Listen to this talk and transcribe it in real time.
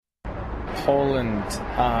Poland,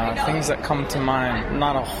 things that come to mind,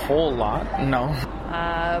 not a whole lot, no.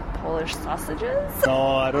 Polish sausages?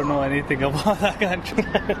 No, I don't know anything about that country.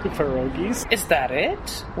 Pierogies. Is that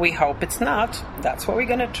it? We hope it's not. That's what we're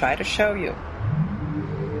going to try to show you.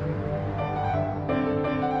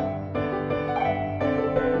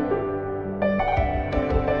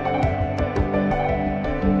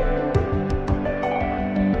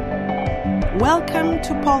 Welcome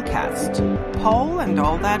to Polcast, Pole and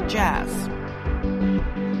all that jazz.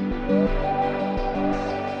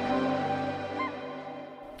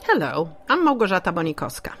 Hello, I'm Małgorzata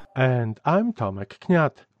Bonikowska. And I'm Tomek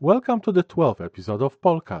Kniat. Welcome to the 12th episode of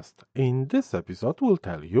Polcast. In this episode, we'll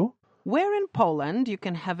tell you where in Poland you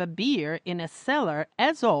can have a beer in a cellar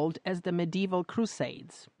as old as the medieval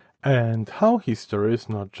Crusades. And how history is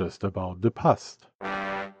not just about the past.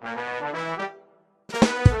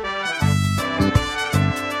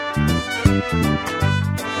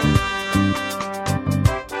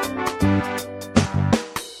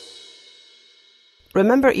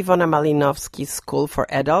 Remember Iwona Malinowski's School for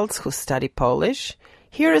Adults Who Study Polish?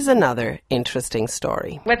 Here is another interesting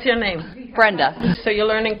story. What's your name? Brenda. So you're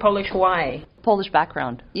learning Polish, why? Polish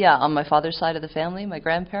background. Yeah, on my father's side of the family, my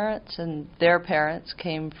grandparents and their parents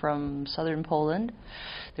came from southern Poland.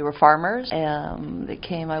 They were farmers, and they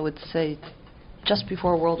came, I would say, just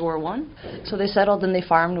before World War I. So they settled and they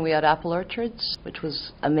farmed, and we had apple orchards, which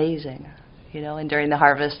was amazing. You know, and during the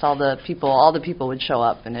harvest, all the people would show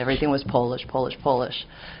up, and everything was Polish, Polish, Polish.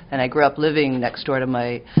 And I grew up living next door to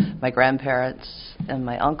my grandparents and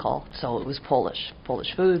my uncle, so it was Polish.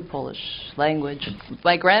 Polish food, Polish language.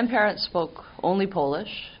 My grandparents spoke only Polish.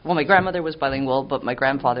 Well, my grandmother was bilingual, but my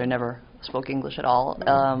grandfather never spoke English at all.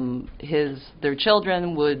 Their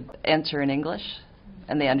children would answer in English,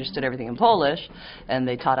 and they understood everything in Polish, and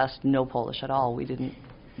they taught us no Polish at all. We didn't,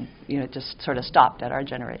 it just sort of stopped at our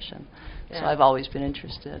generation. Yeah. So I've always been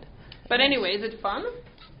interested. But anyway, is it fun?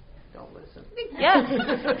 Don't listen. Yeah,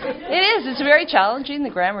 it is. It's very challenging. The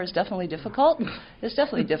grammar is definitely difficult. It's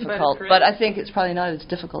definitely difficult, but I think it's probably not as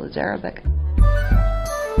difficult as Arabic.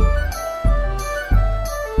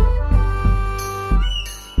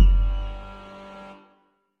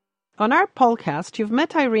 On our podcast, you've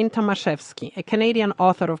met Irene Tomaszewski, a Canadian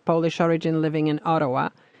author of Polish origin living in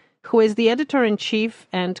Ottawa, who is the editor-in-chief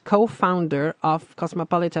and co-founder of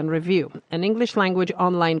Cosmopolitan Review, an English-language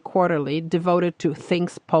online quarterly devoted to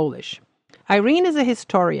things Polish. Irene is a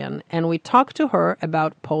historian, and we talked to her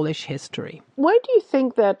about Polish history. Why do you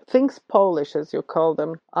think that things Polish, as you call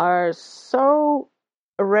them, are so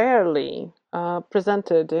rarely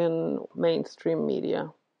presented in mainstream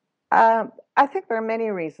media? I think there are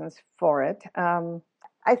many reasons for it.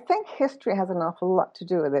 I think history has an awful lot to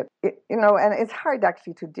do with it. And it's hard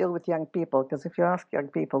actually to deal with young people, because if you ask young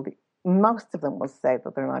people, most of them will say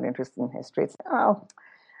that they're not interested in history. It's,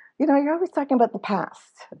 you're always talking about the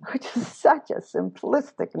past, which is such a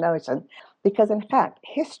simplistic notion, because in fact,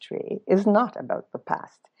 history is not about the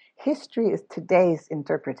past. History is today's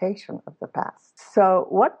interpretation of the past. So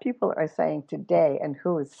what people are saying today and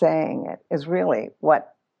who is saying it is really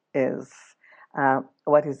what is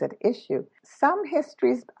at issue. Some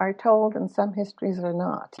histories are told and some histories are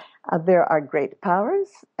not. There are great powers,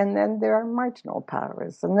 and then there are marginal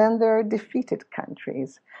powers, and then there are defeated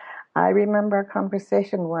countries. I remember a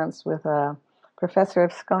conversation once with a professor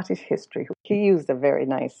of Scottish history. He used a very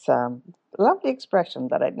nice, lovely expression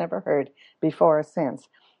that I'd never heard before or since.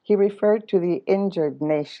 He referred to the injured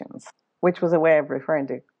nations, which was a way of referring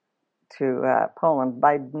to Poland.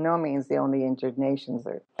 By no means the only injured nations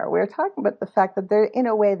are. We're talking about the fact that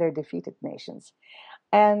they're defeated nations.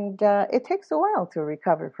 And it takes a while to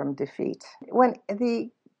recover from defeat. When the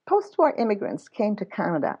post-war immigrants came to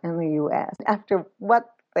Canada and the U.S., after what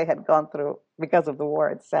they had gone through because of the war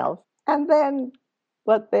itself, and then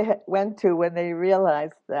what they went to when they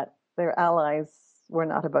realized that their allies were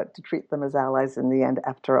not about to treat them as allies in the end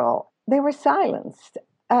after all, they were silenced.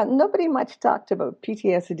 Nobody much talked about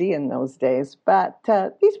PTSD in those days, but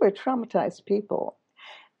these were traumatized people.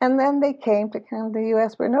 And then they came to the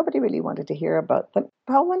U.S. where nobody really wanted to hear about them.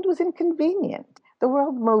 Poland was inconvenient. The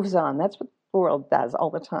world moves on. That's what the world does all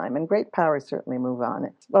the time, and great powers certainly move on.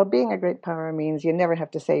 Well, being a great power means you never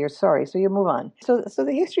have to say you're sorry, so you move on. So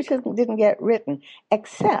the history didn't get written,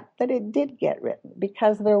 except that it did get written,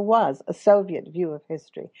 because there was a Soviet view of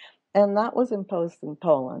history, and that was imposed in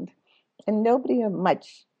Poland. And nobody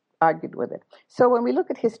much argued with it. So when we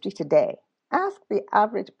look at history today, ask the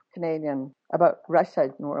average Canadian about Russia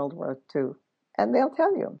in World War II, and they'll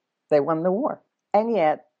tell you they won the war. And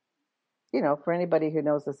yet, for anybody who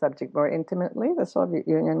knows the subject more intimately, the Soviet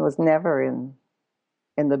Union was never in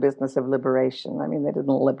in the business of liberation. I mean, they didn't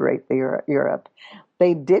liberate Europe.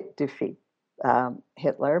 They did defeat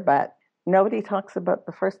Hitler, but nobody talks about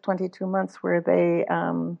the first 22 months where they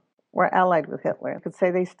were allied with Hitler. You could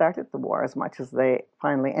say they started the war as much as they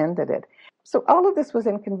finally ended it. So all of this was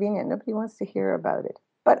inconvenient. Nobody wants to hear about it.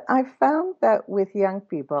 But I found that with young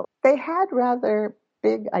people, they had rather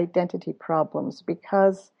big identity problems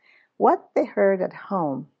because what they heard at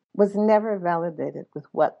home was never validated with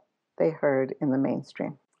what they heard in the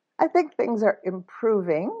mainstream. I think things are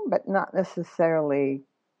improving, but not necessarily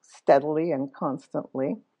steadily and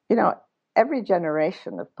constantly. You know, every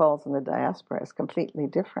generation of Poles in the diaspora is completely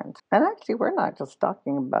different. And actually, we're not just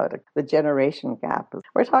talking about the generation gap.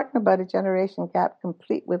 We're talking about a generation gap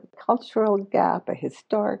complete with a cultural gap, a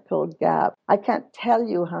historical gap. I can't tell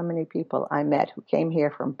you how many people I met who came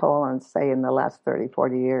here from Poland, say, in the last 30,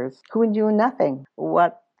 40 years, who knew nothing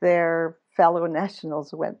what their fellow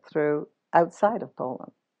nationals went through outside of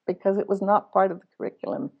Poland because it was not part of the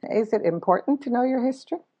curriculum. Is it important to know your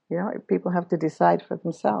history? You know, people have to decide for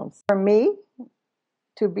themselves. For me,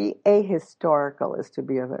 to be ahistorical is to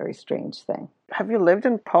be a very strange thing. Have you lived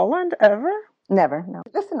in Poland ever? Never, no.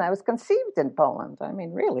 Listen, I was conceived in Poland. I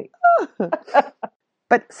mean, really.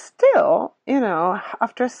 But still, you know,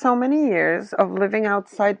 after so many years of living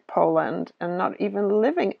outside Poland and not even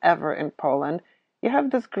living ever in Poland, you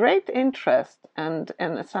have this great interest and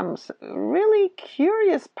some really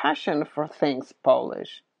curious passion for things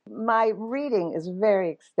Polish. My reading is very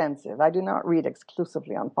extensive. I do not read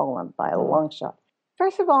exclusively on Poland by a long shot.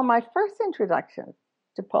 First of all, my first introduction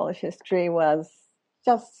to Polish history was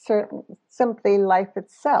just simply life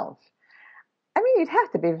itself. I mean, you'd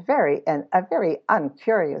have to be a very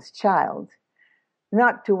uncurious child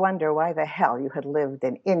not to wonder why the hell you had lived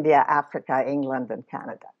in India, Africa, England, and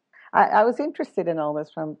Canada. I was interested in all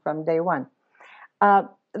this from day one.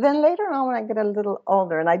 Then later on, when I get a little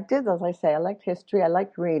older, and I did, as I say, I liked history, I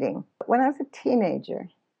liked reading. When I was a teenager,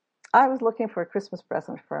 I was looking for a Christmas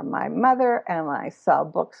present for my mother, and I saw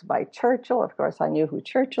books by Churchill. Of course, I knew who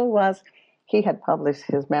Churchill was. He had published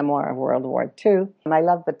his memoir of World War II, and I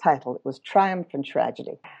loved the title. It was Triumph and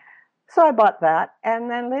Tragedy. So I bought that, and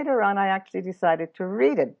then later on, I actually decided to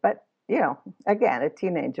read it. But, you know, again, a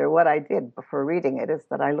teenager, what I did before reading it is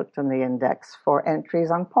that I looked in the index for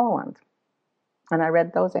entries on Poland. And I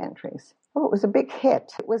read those entries. Oh, it was a big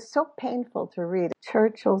hit. It was so painful to read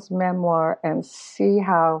Churchill's memoir and see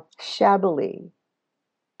how shabbily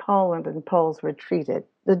Poland and Poles were treated,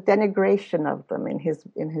 the denigration of them in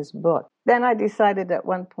his book. Then I decided at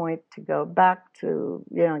one point to go back to,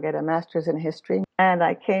 get a master's in history. And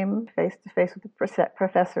I came face to face with the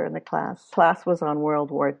professor in the class. Class was on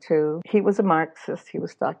World War II. He was a Marxist. He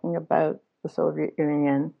was talking about the Soviet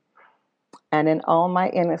Union. And in all my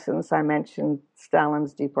innocence, I mentioned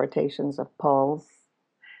Stalin's deportations of Poles.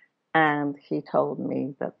 And he told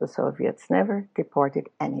me that the Soviets never deported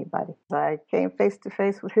anybody. I came face to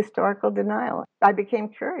face with historical denial. I became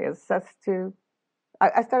curious as to,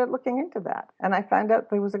 I started looking into that. And I found out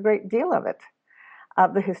there was a great deal of it,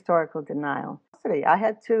 of the historical denial. I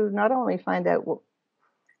had to not only find out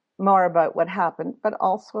more about what happened, but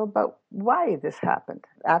also about why this happened.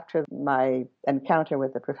 After my encounter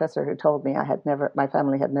with the professor who told me my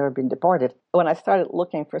family had never been deported, when I started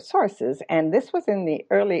looking for sources, and this was in the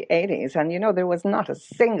early 80s, and there was not a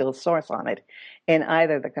single source on it in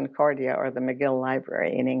either the Concordia or the McGill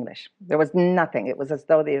Library in English. There was nothing. It was as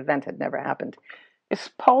though the event had never happened.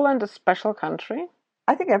 Is Poland a special country?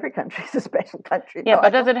 I think every country is a special country. Yeah,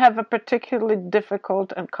 but does it have a particularly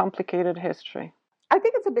difficult and complicated history? I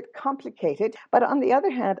think it's a bit complicated, but on the other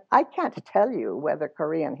hand, I can't tell you whether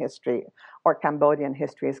Korean history or Cambodian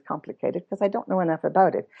history is complicated because I don't know enough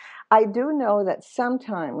about it. I do know that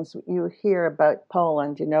sometimes you hear about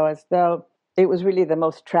Poland, as though it was really the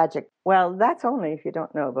most tragic. Well, that's only if you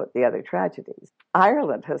don't know about the other tragedies.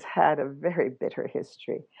 Ireland has had a very bitter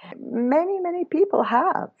history. Many, many people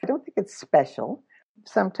have. I don't think it's special.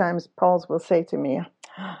 Sometimes Poles will say to me,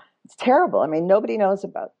 it's terrible. I mean, nobody knows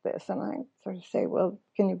about this. And I sort of say, well,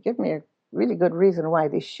 can you give me a really good reason why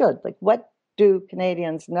they should? Like, what do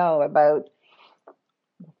Canadians know about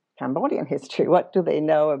Cambodian history? What do they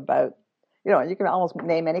know about, you can almost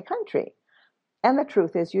name any country. And the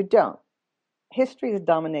truth is you don't. History is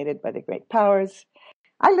dominated by the great powers.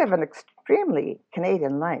 I live an extremely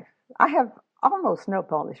Canadian life. I have almost no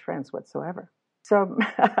Polish friends whatsoever. So,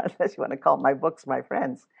 unless you want to call my books my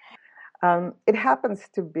friends. It happens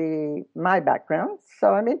to be my background,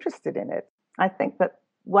 so I'm interested in it. I think that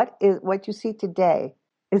what you see today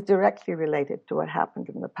is directly related to what happened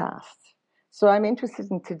in the past. So I'm interested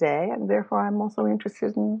in today, and therefore I'm also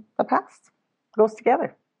interested in the past. It goes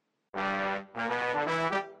together. The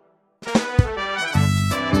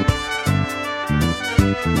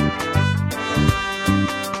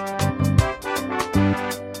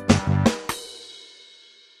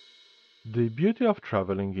beauty of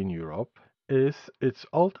traveling in Europe is its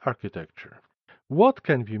old architecture. What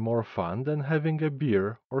can be more fun than having a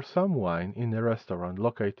beer or some wine in a restaurant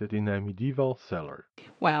located in a medieval cellar?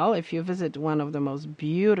 Well, if you visit one of the most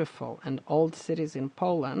beautiful and old cities in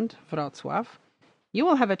Poland, Wrocław, you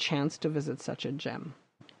will have a chance to visit such a gem.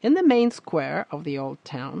 In the main square of the old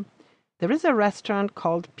town, there is a restaurant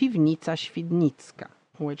called Piwnica Świdnicka,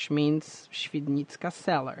 which means Świdnicka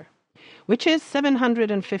cellar, which is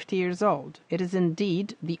 750 years old. It is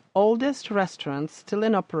indeed the oldest restaurant still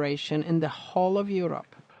in operation in the whole of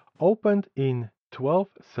Europe. Opened in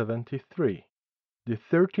 1273, the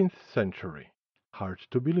 13th century. Hard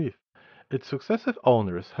to believe. Its successive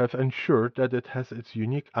owners have ensured that it has its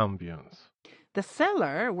unique ambience. The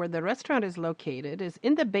cellar where the restaurant is located is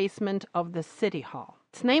in the basement of the city hall.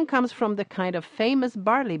 Its name comes from the kind of famous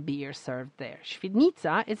barley beer served there.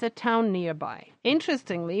 Świdnica is a town nearby.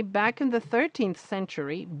 Interestingly, back in the 13th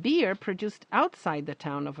century, beer produced outside the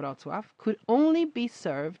town of Wrocław could only be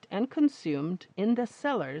served and consumed in the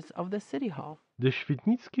cellars of the city hall. The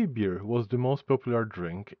Świdnicki beer was the most popular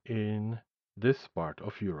drink in this part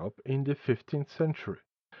of Europe in the 15th century.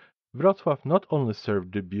 Wrocław not only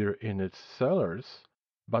served the beer in its cellars,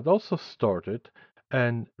 but also stored it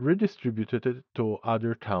and redistributed it to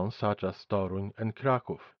other towns such as Toruń and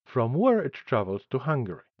Kraków, from where it traveled to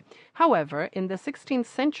Hungary. However, in the 16th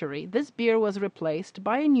century, this beer was replaced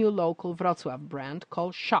by a new local Wrocław brand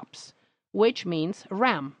called Schops, which means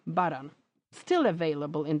ram, baran, still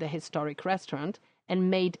available in the historic restaurant and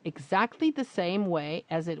made exactly the same way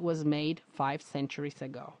as it was made 5 centuries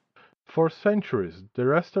ago. For centuries, the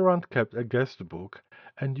restaurant kept a guest book,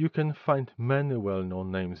 and you can find many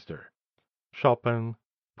well-known names there. Chopin,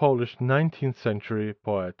 Polish 19th century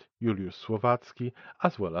poet Juliusz Słowacki,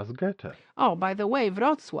 as well as Goethe. Oh, by the way,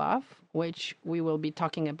 Wrocław, which we will be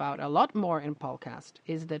talking about a lot more in Polcast,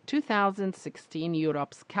 is the 2016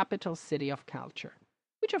 Europe's capital city of culture,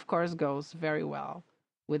 which of course goes very well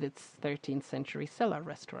with its 13th century cellar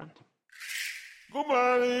restaurant.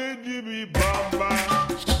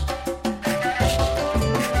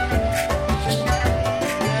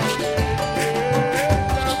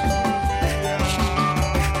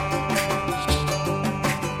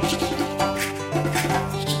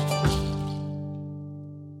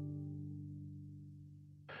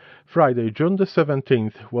 Friday, June the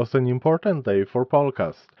 17th was an important day for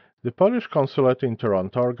Polcast. The Polish consulate in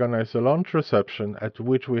Toronto organized a launch reception at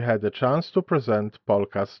which we had a chance to present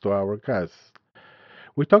Polcast to our guests.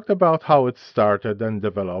 We talked about how it started and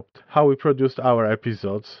developed, how we produced our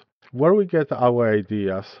episodes, where we get our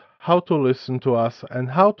ideas, how to listen to us,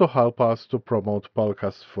 and how to help us to promote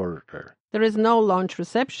Polcast further. There is no launch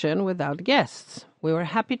reception without guests. We were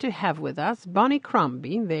happy to have with us Bonnie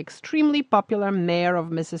Crombie, the extremely popular mayor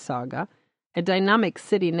of Mississauga, a dynamic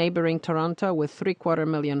city neighboring Toronto with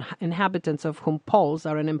 750,000 inhabitants, of whom Poles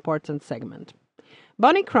are an important segment.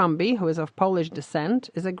 Bonnie Crombie, who is of Polish descent,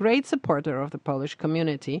 is a great supporter of the Polish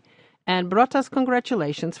community and brought us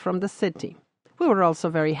congratulations from the city. We were also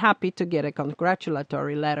very happy to get a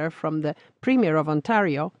congratulatory letter from the Premier of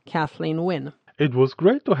Ontario, Kathleen Wynne. It was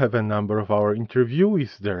great to have a number of our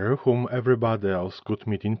interviewees there whom everybody else could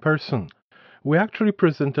meet in person. We actually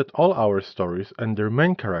presented all our stories and their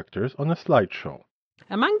main characters on a slideshow.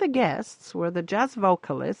 Among the guests were the jazz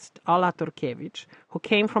vocalist Ola Turkiewicz, who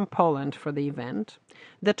came from Poland for the event,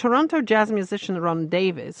 the Toronto jazz musician Ron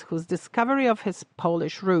Davis, whose discovery of his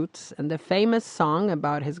Polish roots and the famous song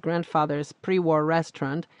about his grandfather's pre-war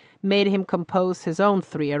restaurant made him compose his own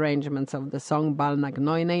 3 arrangements of the song Bal na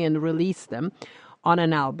Gnojnej and release them on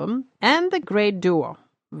an album, and the great duo,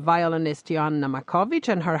 violinist Joanna Makowicz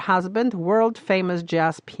and her husband, world-famous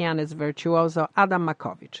jazz pianist virtuoso Adam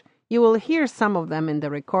Makowicz. You will hear some of them in the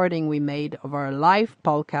recording we made of our live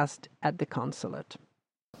podcast at the consulate.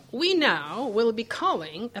 We now will be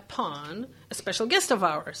calling upon a special guest of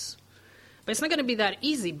ours. But it's not going to be that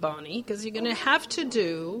easy, Bonnie, because you're going to have to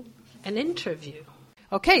do an interview.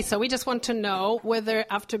 Okay, so we just want to know whether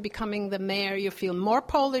after becoming the mayor you feel more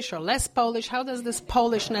Polish or less Polish. How does this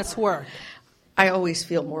Polishness work? I always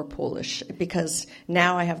feel more Polish because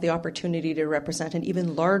now I have the opportunity to represent an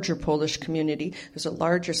even larger Polish community. There's a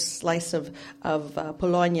larger slice of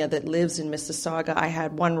Polonia that lives in Mississauga. I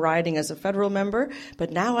had one riding as a federal member, but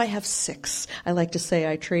now I have 6. I like to say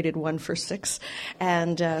I traded 1 for 6.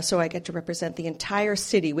 And so I get to represent the entire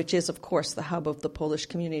city, which is, of course, the hub of the Polish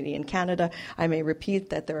community in Canada. I may repeat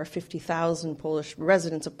that there are 50,000 Polish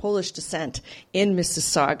residents of Polish descent in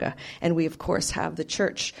Mississauga. And we, of course, have the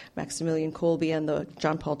church, Maximilian Kolbe, and the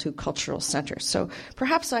John Paul II Cultural Center. So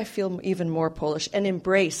perhaps I feel even more Polish and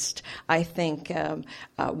embraced, I think,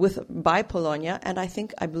 by Polonia. And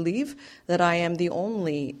I believe that I am the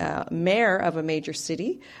only mayor of a major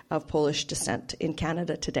city of Polish descent in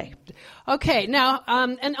Canada today. Okay, now,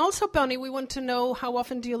 and also, Bonnie, we want to know, how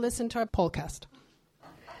often do you listen to our podcast?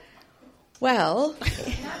 Well,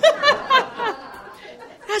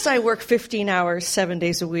 as I work 15 hours, 7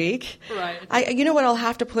 days a week, right. You know what? I'll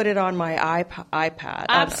have to put it on my iPad.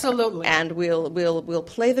 Absolutely. And we'll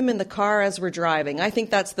play them in the car as we're driving. I think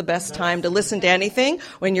that's the best time to listen to anything,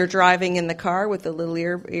 when you're driving in the car with the little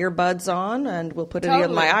earbuds on, and we'll put it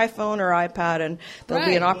on my iPhone or iPad, and there'll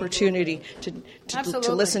be an opportunity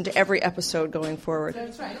to listen to every episode going forward.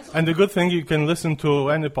 That's right. And the good thing, you can listen to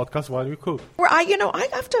any podcast while you cook. I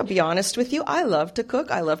have to be honest with you. I love to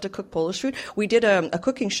cook. I love to cook Polish food. We did a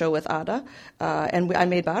cooking show with Ada, and I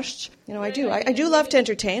made barszcz. I do love to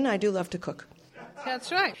entertain. I do love to cook.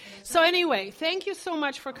 That's right. So anyway, thank you so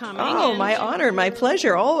much for coming. Oh, my honor, my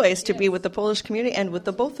pleasure, always to be with the Polish community and with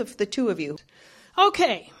both of the two of you.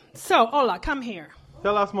 Okay, so Ola, come here.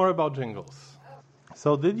 Tell us more about jingles.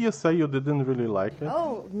 So did you say you didn't really like it?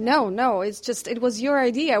 Oh, no. It was your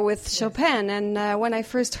idea with Chopin. And when I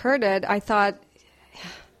first heard it, I thought,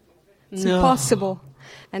 it's impossible.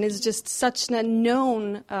 And it's just such a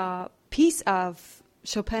known piece of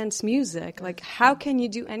Chopin's music. Like, how can you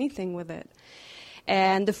do anything with it?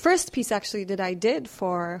 And the first piece, actually, that I did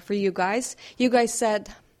for you guys said,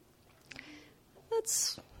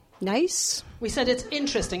 that's nice. We said it's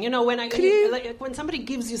interesting. When somebody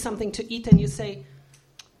gives you something to eat and you say,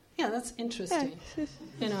 yeah, that's interesting.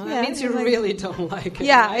 Yeah. That means you really don't like it.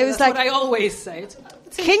 Yeah, right? it was that's like, what I always say. It's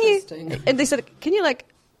interesting. And they said, can you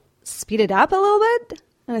speed it up a little bit?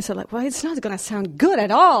 And I said, well, it's not going to sound good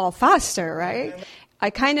at all, faster, right?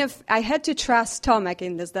 I had to trust Tomek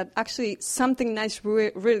in this, that actually something nice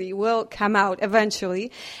really will come out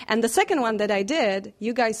eventually. And the second one that I did,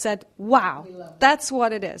 you guys said, wow, that's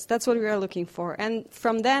what it is. That's what we are looking for. And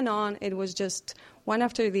from then on, it was just one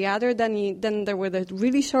after the other. Then there were the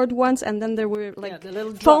really short ones, and then there were the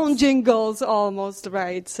little phone jingles almost,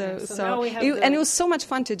 right? So now we have and it was so much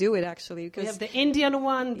fun to do it, actually. Because we have the Indian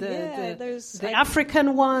one, the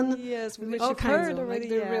African one. Yes, which all you've kinds heard of already.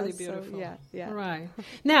 They're really beautiful. So, yeah. Right.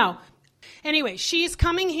 Now, anyway, she's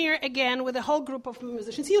coming here again with a whole group of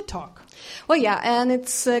musicians. You talk. Well, yeah, and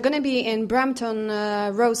it's going to be in Brampton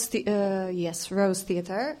Rose Theatre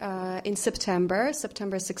in September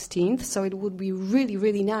 16th. So it would be really,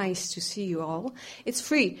 really nice to see you all. It's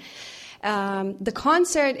free. The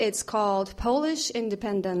concert, it's called Polish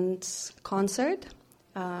Independence Concert.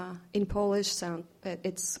 In Polish,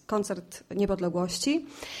 it's Koncert Niepodległości.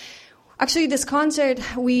 Actually, this concert,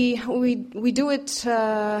 we do it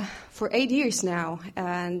for 8 years now,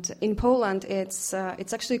 and in Poland, it's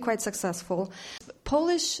actually quite successful.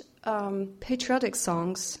 Polish patriotic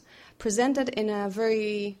songs presented in a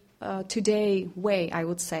very today way, I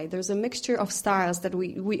would say. There's a mixture of styles that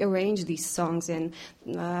we arrange these songs in.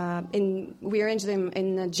 We arrange them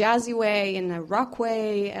in a jazzy way, in a rock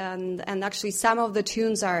way, and actually some of the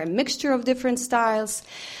tunes are a mixture of different styles.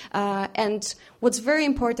 And what's very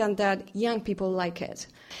important, that young people like it.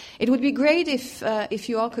 It would be great if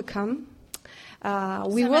you all could come.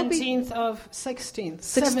 We will be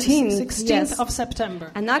 16th of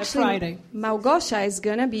September. And actually, Friday. Małgosia is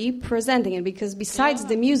going to be presenting it, because besides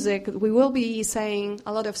the music, we will be saying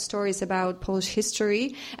a lot of stories about Polish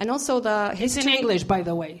history, and also the history. It's in English, by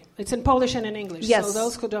the way. It's in Polish and in English. Yes. So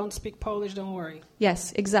those who don't speak Polish, don't worry.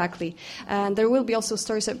 Yes, exactly. And there will be also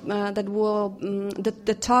stories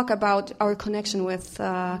that talk about our connection with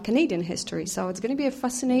Canadian history. So it's going to be a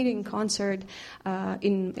fascinating concert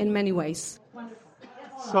in many ways.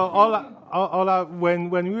 So, Ola,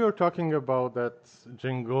 when we were talking about that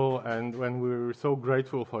jingle and when we were so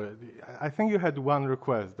grateful for it, I think you had one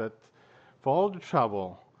request, that for all the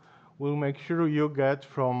trouble, we'll make sure you get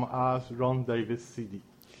from us Ron Davis CD.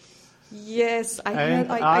 Yes, I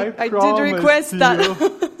did request that.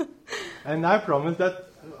 And I promise that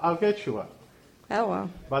I'll get you one. Oh, wow.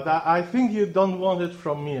 But I think you don't want it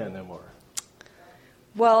from me anymore.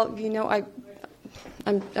 Well,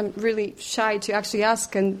 I'm really shy to actually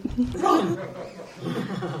ask. And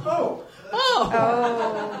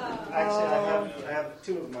Actually, I have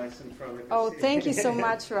two of my symphonic. Oh, thank you so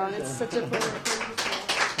much, Ron. It's such a pleasure.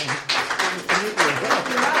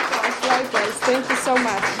 Likewise. Thank you so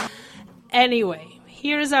much. Anyway,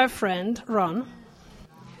 here is our friend, Ron.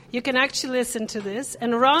 You can actually listen to this.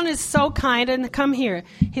 And Ron is so kind, and come here.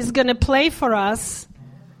 He's going to play for us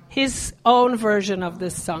his own version of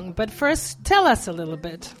this song. But first, tell us a little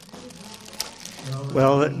bit.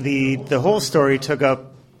 Well, the whole story took up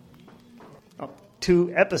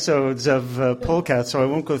 2 episodes of Polka, so I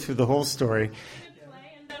won't go through the whole story.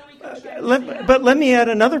 But let me add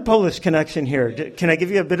another Polish connection here. Can I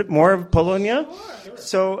give you a bit more of Polonia? Sure.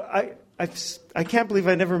 So I can't believe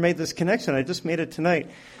I never made this connection. I just made it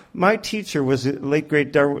tonight. My teacher was the late,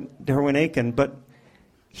 great Darwin Aiken, but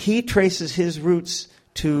he traces his roots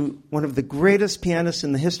to one of the greatest pianists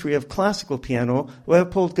in the history of classical piano,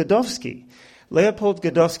 Leopold Godowsky. Leopold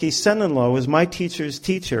Godowski's son-in-law was my teacher's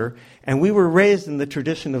teacher, and we were raised in the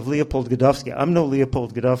tradition of Leopold Godowsky. I'm no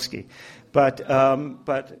Leopold Godowsky, but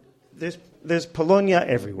there's Polonia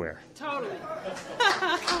everywhere. Totally.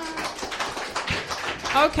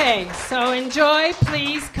 Okay, so enjoy.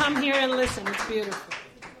 Please come here and listen. It's beautiful.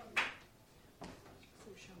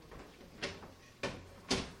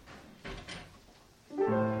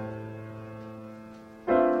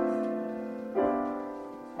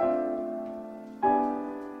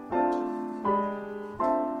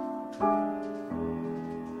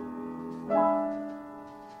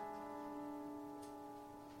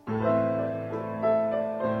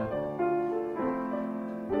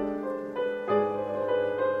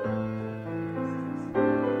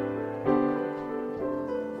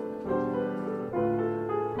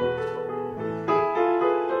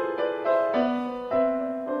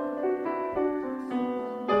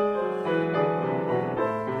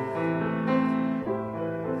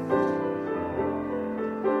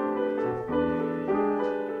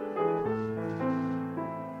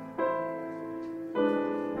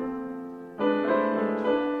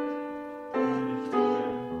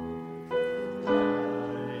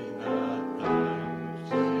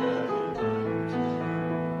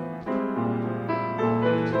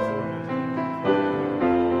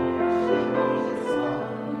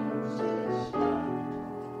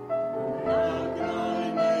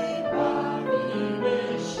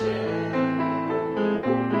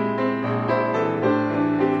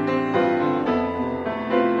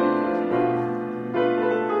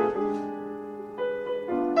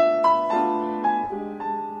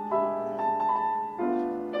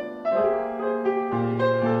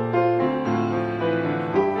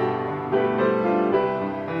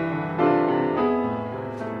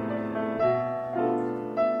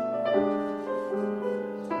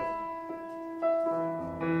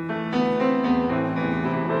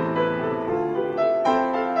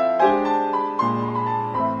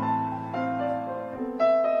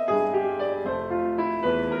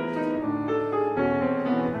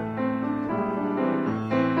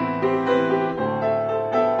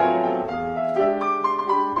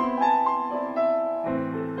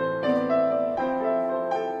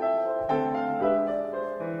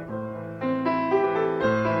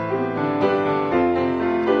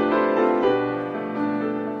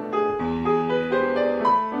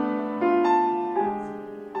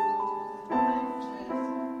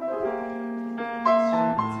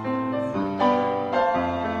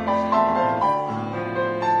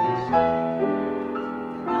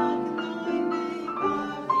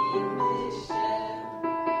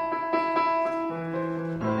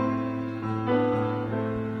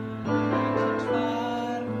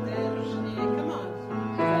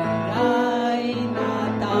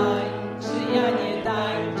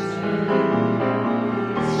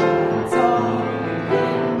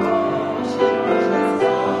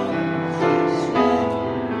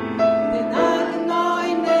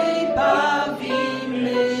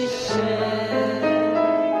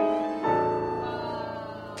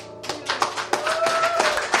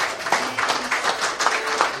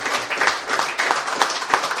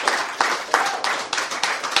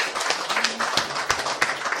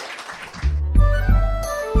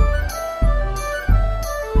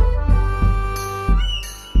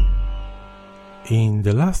 In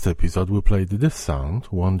the last episode we played this sound,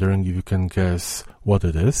 wondering if you can guess what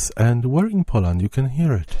it is and where in Poland you can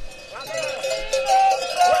hear it.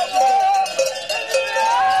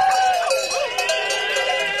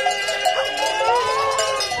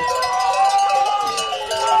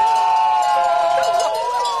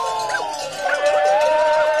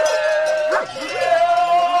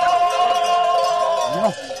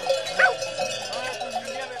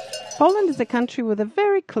 a country with a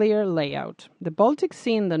very clear layout. The Baltic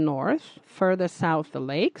Sea in the north, further south the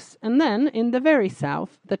lakes, and then, in the very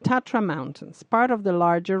south, the Tatra Mountains, part of the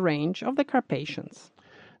larger range of the Carpathians.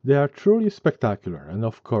 They are truly spectacular, and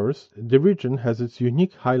of course, the region has its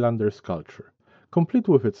unique Highlanders culture, complete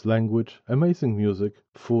with its language, amazing music,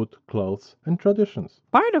 food, clothes, and traditions.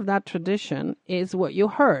 Part of that tradition is what you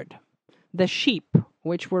heard, the sheep,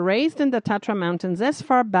 which were raised in the Tatra Mountains as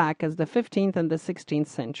far back as the 15th and the 16th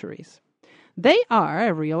centuries. They are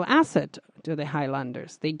a real asset to the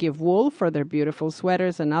Highlanders. They give wool for their beautiful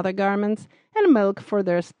sweaters and other garments, and milk for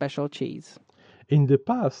their special cheese. In the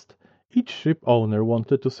past, each ship owner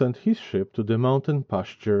wanted to send his ship to the mountain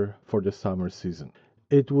pasture for the summer season.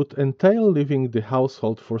 It would entail leaving the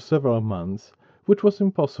household for several months, which was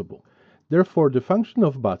impossible. Therefore, the function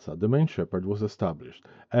of Baca, the main shepherd, was established,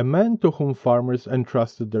 a man to whom farmers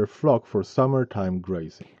entrusted their flock for summertime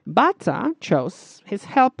grazing. Baca chose his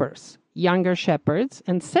helpers, younger shepherds,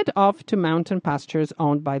 and set off to mountain pastures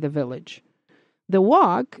owned by the village. The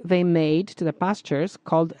walk they made to the pastures,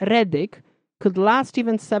 called Redik, could last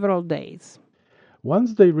even several days.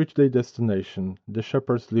 Once they reached their destination, the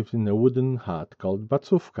shepherds lived in a wooden hut called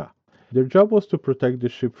bacówka. Their job was to protect the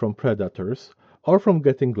sheep from predators or from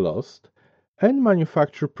getting lost, and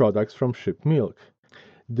manufacture products from sheep milk.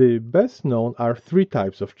 The best known are three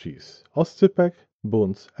types of cheese: oscypek,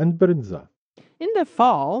 bunc, and brindza. In the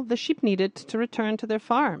fall, the sheep needed to return to their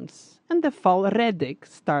farms, and the fall Redik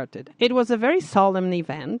started. It was a very solemn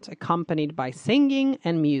event, accompanied by singing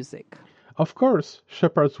and music. Of course,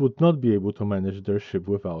 shepherds would not be able to manage their sheep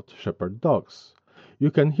without shepherd dogs.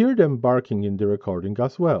 You can hear them barking in the recording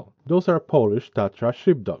as well. Those are Polish Tatra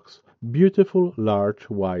sheepdogs, beautiful, large,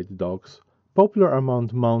 white dogs, popular among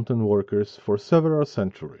mountain workers for several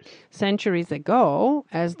centuries. Centuries ago,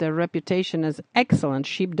 as their reputation as excellent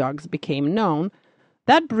sheepdogs became known,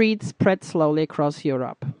 that breed spread slowly across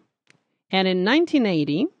Europe. And in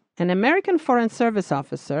 1980, an American Foreign Service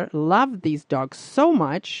officer loved these dogs so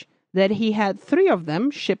much that he had 3 of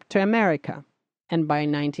them shipped to America. And by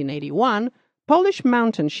 1981, Polish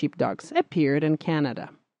mountain sheepdogs appeared in Canada.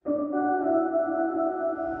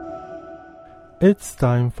 It's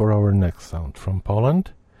time for our next sound from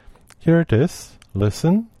Poland. Here it is.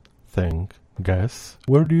 Listen, think, guess.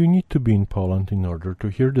 Where do you need to be in Poland in order to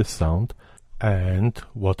hear this sound? And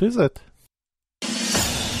what is it?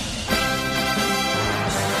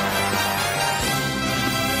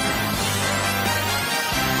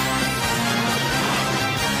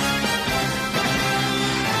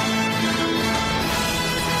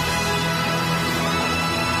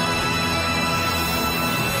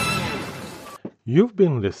 You've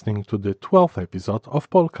been listening to the 12th episode of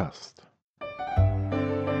Polcast.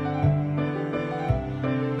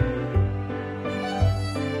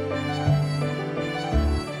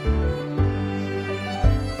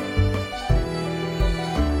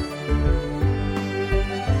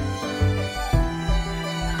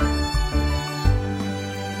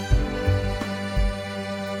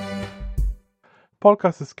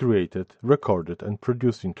 Polcast is created, recorded and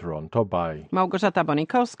produced in Toronto by Małgorzata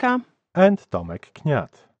Bonikowska and Tomek Kniat.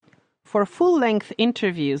 For full-length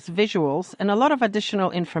interviews, visuals, and a lot of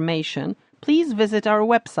additional information, please visit our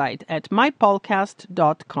website at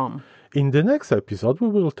mypolcast.com. In the next episode, we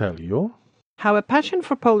will tell you how a passion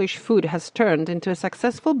for Polish food has turned into a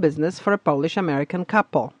successful business for a Polish-American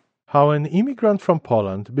couple. How an immigrant from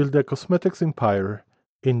Poland built a cosmetics empire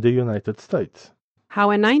in the United States.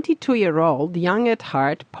 How a 92-year-old, young at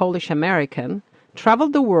heart Polish-American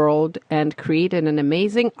traveled the world and created an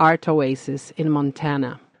amazing art oasis in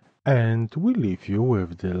Montana. And we leave you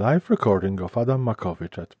with the live recording of Adam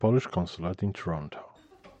Makowicz at Polish Consulate in Toronto.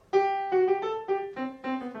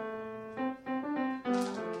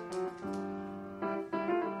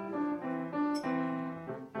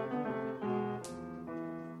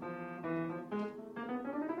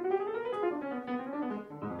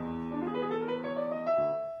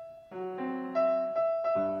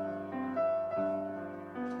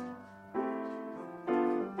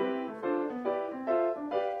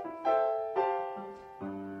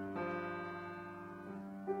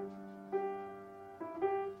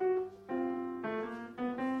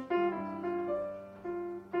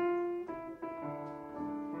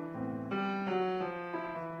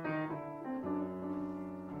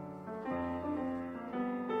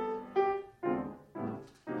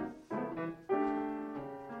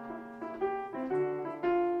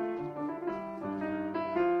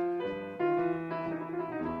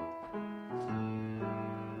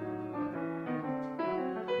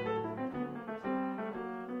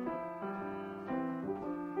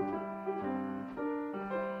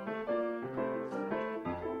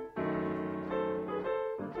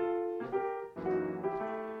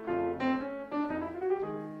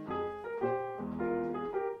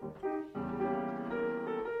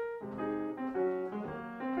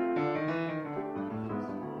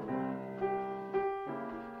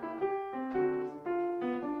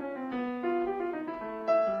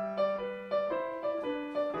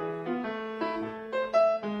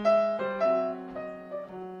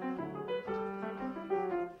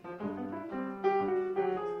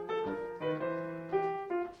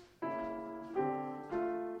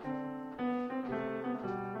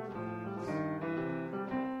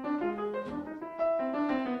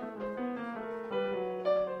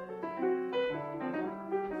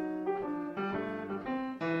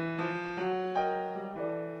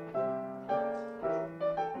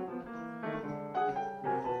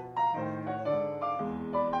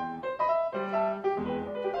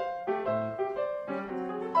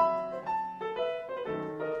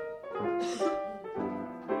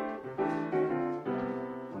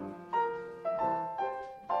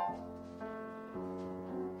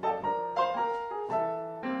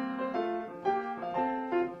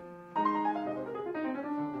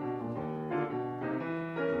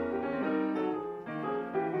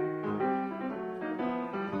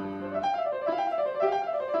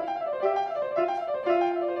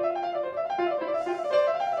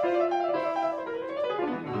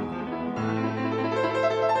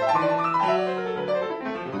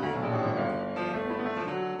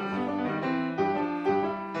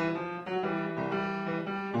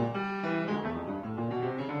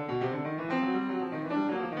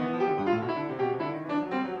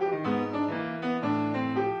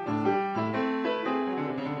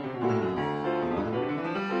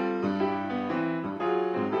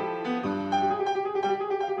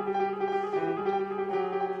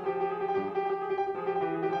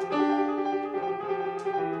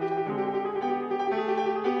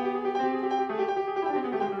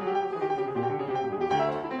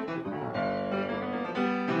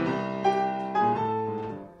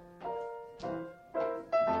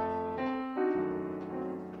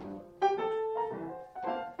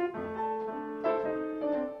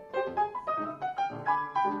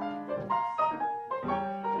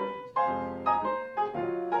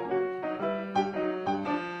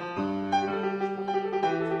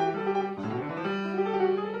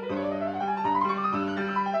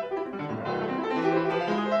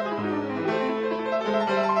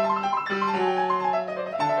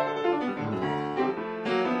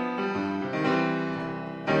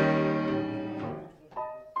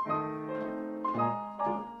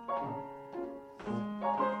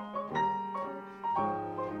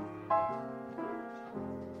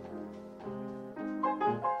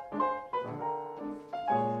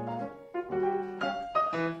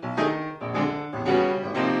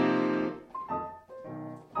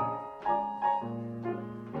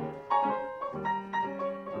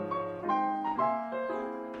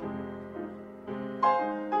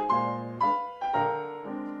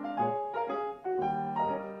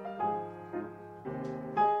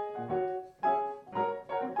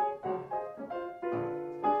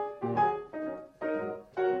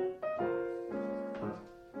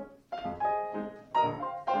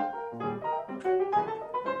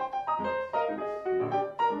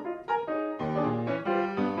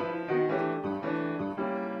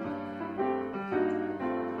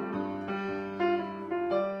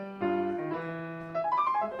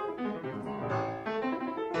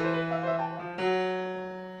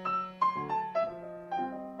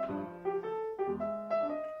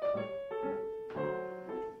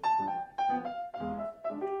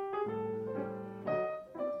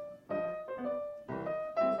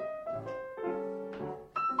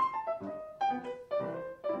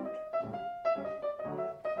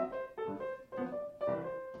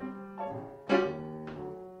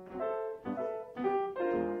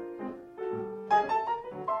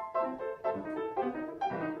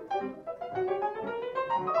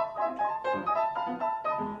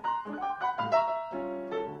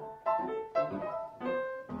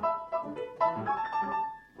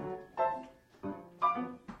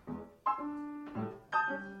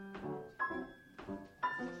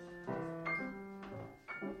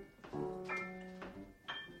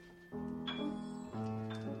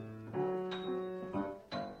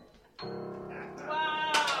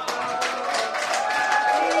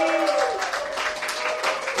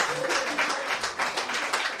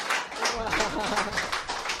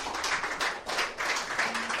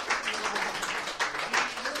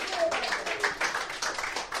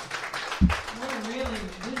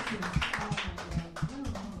 you.